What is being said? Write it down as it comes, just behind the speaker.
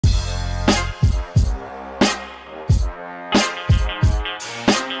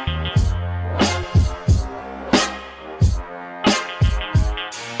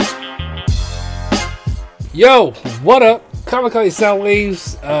Yo, what up? Kamikaze Sound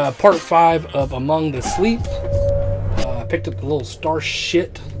Waves, part 5 of Among the Sleep. I picked up the little star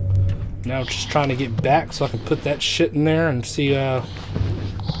shit. Now I'm just trying to get back so I can put that shit in there and see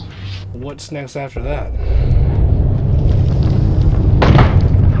what's next after that.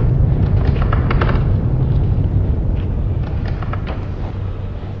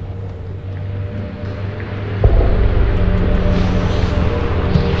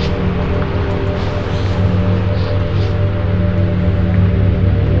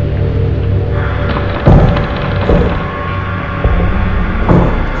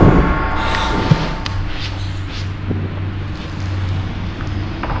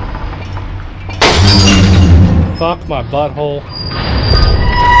 Fuck my butthole.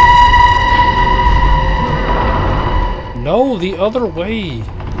 No, the other way.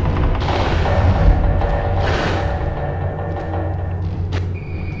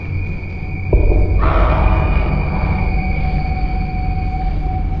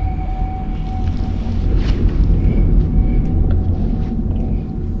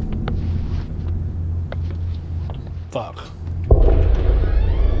 Fuck.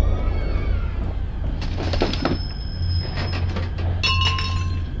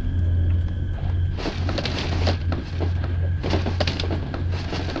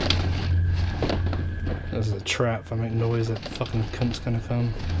 This is a trap. If I make noise, that fucking cunt's gonna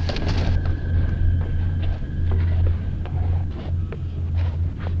come.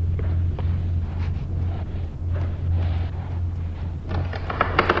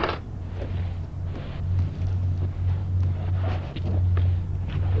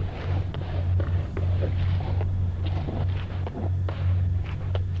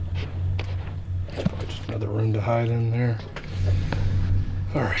 Probably just another room to hide in there.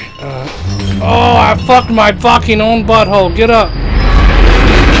 Alright, oh, I fucked my fucking own butthole. Get up.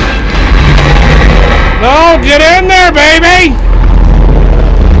 No, get in there, baby!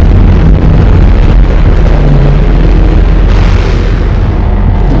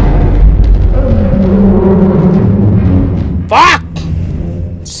 Fuck!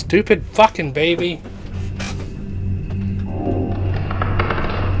 Stupid fucking baby.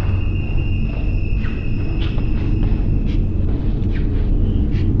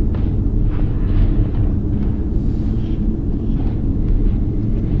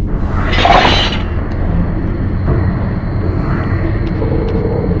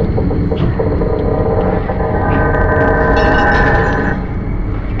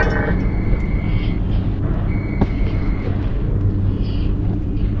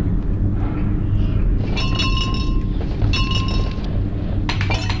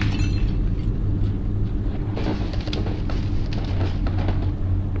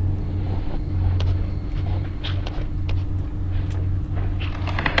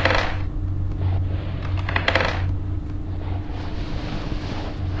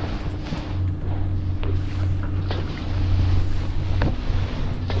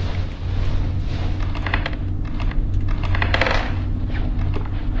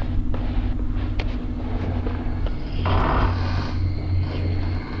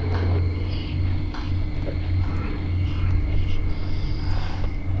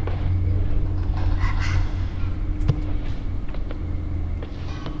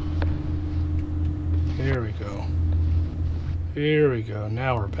 Here we go. Here we go.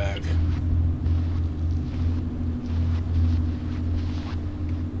 Now we're back.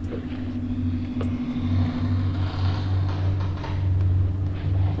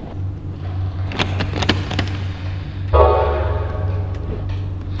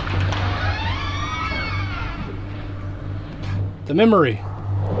 The memory.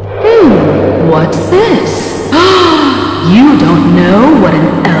 What's this? You don't know what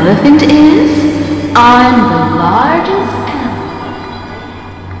an elephant is? I'm the largest animal.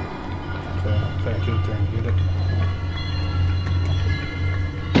 Okay, get there and get it.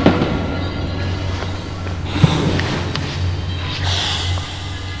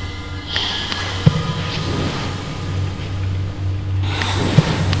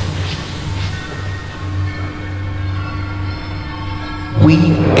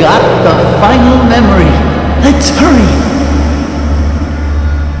 We've got the final memory. Let's hurry.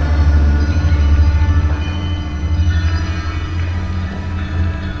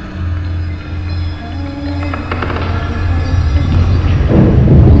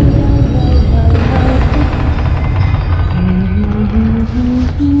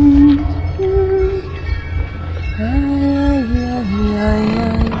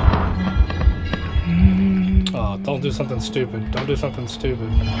 Oh, don't do something stupid. Don't do something stupid.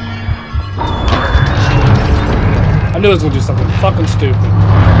 I knew it was gonna do something fucking stupid.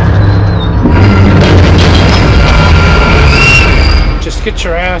 Let's get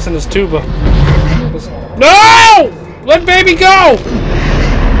your ass in this tuba. No! Let baby go!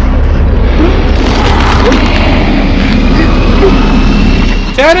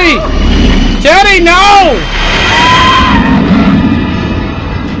 Teddy! Teddy, no!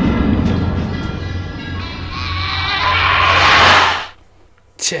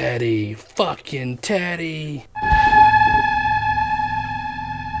 Teddy. Fucking Teddy.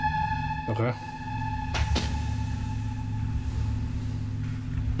 Okay.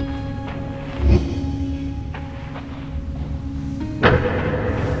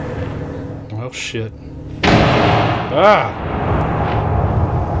 Oh shit. Ah!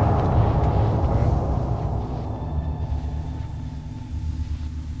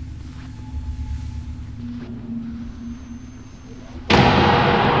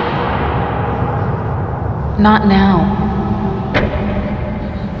 Not now.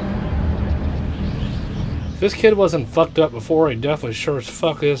 If this kid wasn't fucked up before, he definitely sure as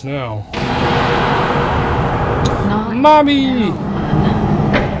fuck is now. Not Mommy!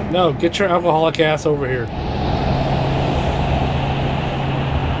 now. No, get your alcoholic ass over here.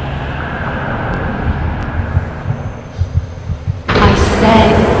 I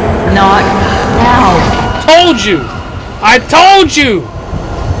said, not now. Told you! I told you!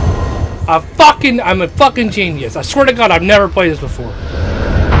 I'm a fucking genius. I swear to God, I've never played this before.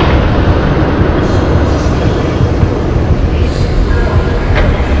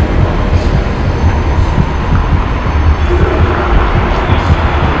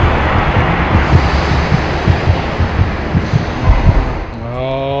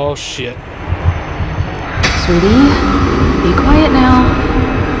 Oh shit. Sweetie, be quiet now.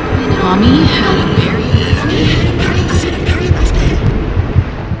 Mommy had a very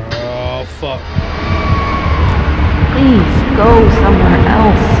Oh fuck. Please go somewhere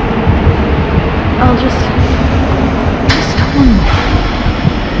else. I'll just one more.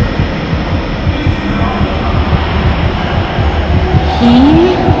 He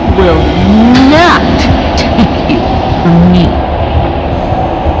will not take you from me.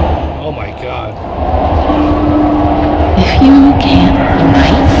 Oh my God. If you can't be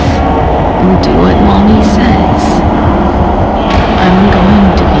nice and do what Mommy says, I'm going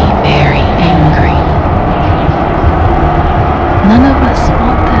to be very angry. None of us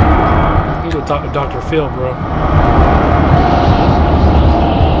want that. You go talk to Dr. Phil, bro.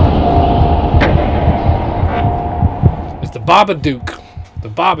 It's the Babadook. The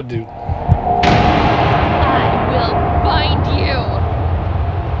Babadook. I will find you.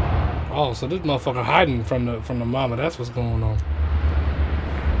 Oh, so this motherfucker hiding from the mama. That's what's going on.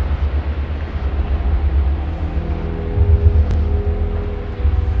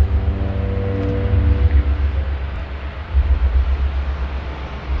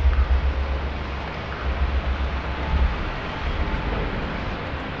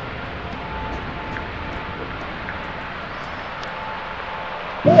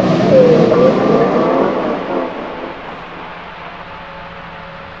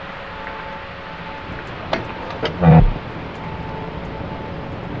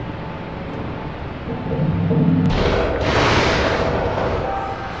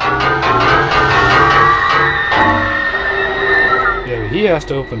 Yeah, he has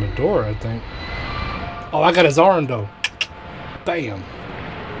to open the door, I think. Oh, I got his arm though. Bam.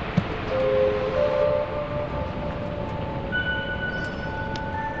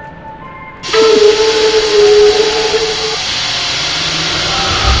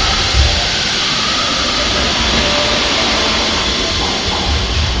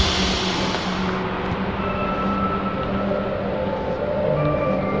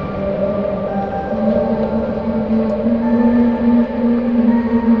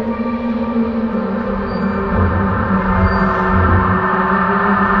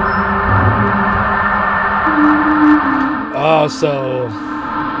 Oh, so...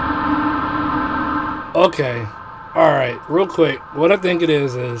 Okay. Alright, real quick. What I think it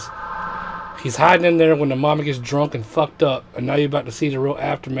is he's hiding in there when the mama gets drunk and fucked up, and now you're about to see the real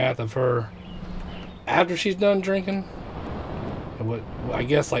aftermath of her after she's done drinking. And what I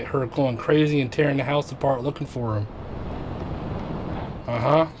guess like her going crazy and tearing the house apart looking for him.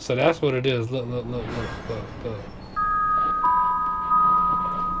 Uh-huh. So that's what it is. Look.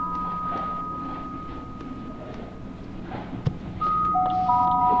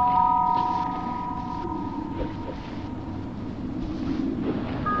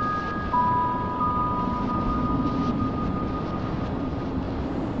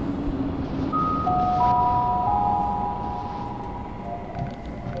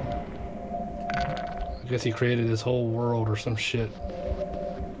 I guess he created this whole world or some shit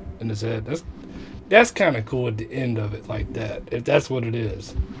in his head. That's kind of cool at the end of it like that, if that's what it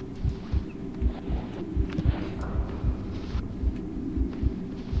is.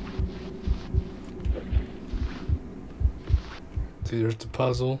 See, there's the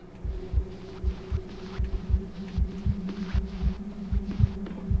puzzle.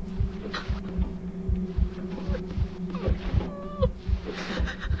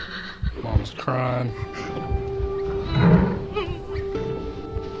 Mom's crying.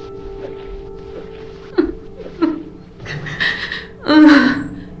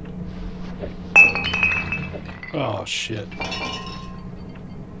 Oh shit.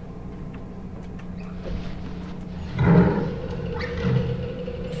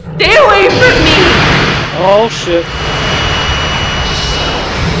 Stay away from me! Oh shit.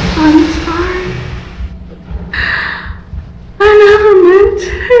 I'm sorry. I never meant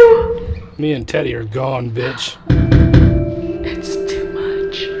to. Me and Teddy are gone, bitch. It's too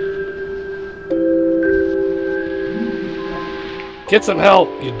much. Get some help,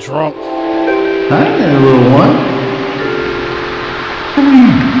 you drunk. Hi there, little one. Come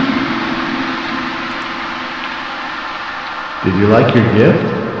here. Did you like your gift?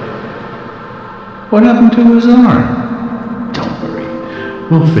 What happened to his arm? Don't worry,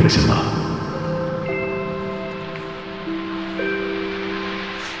 we'll fix him up.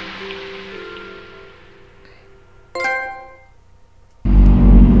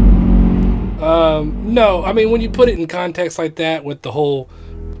 No, I mean, when you put it in context like that with the whole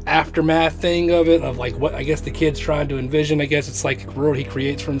aftermath thing of it, of like what I guess the kid's trying to envision, I guess it's like a world he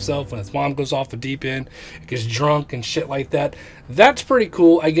creates for himself when his mom goes off the deep end, gets drunk and shit like that. That's pretty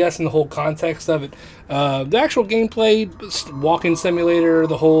cool, I guess, in the whole context of it. The actual gameplay, walking simulator,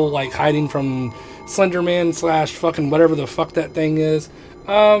 the whole like hiding from Slenderman / fucking whatever the fuck that thing is,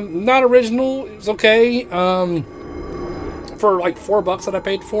 not original. It's okay. For like $4 that I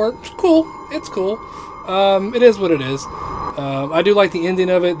paid for it, it's cool. It's cool. It is what it is. I do like the ending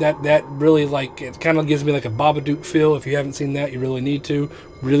of it. That really, like, it kind of gives me like a Babadook feel. If you haven't seen that, you really need to.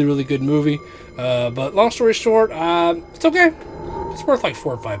 Really, really good movie. But long story short, it's okay. It's worth like $4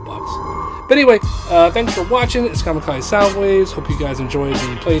 or $5. But anyway, thanks for watching. It's Kamikaze Soundwaves. Hope you guys enjoyed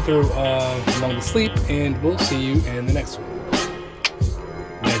the playthrough of Among the Sleep, and we'll see you in the next one.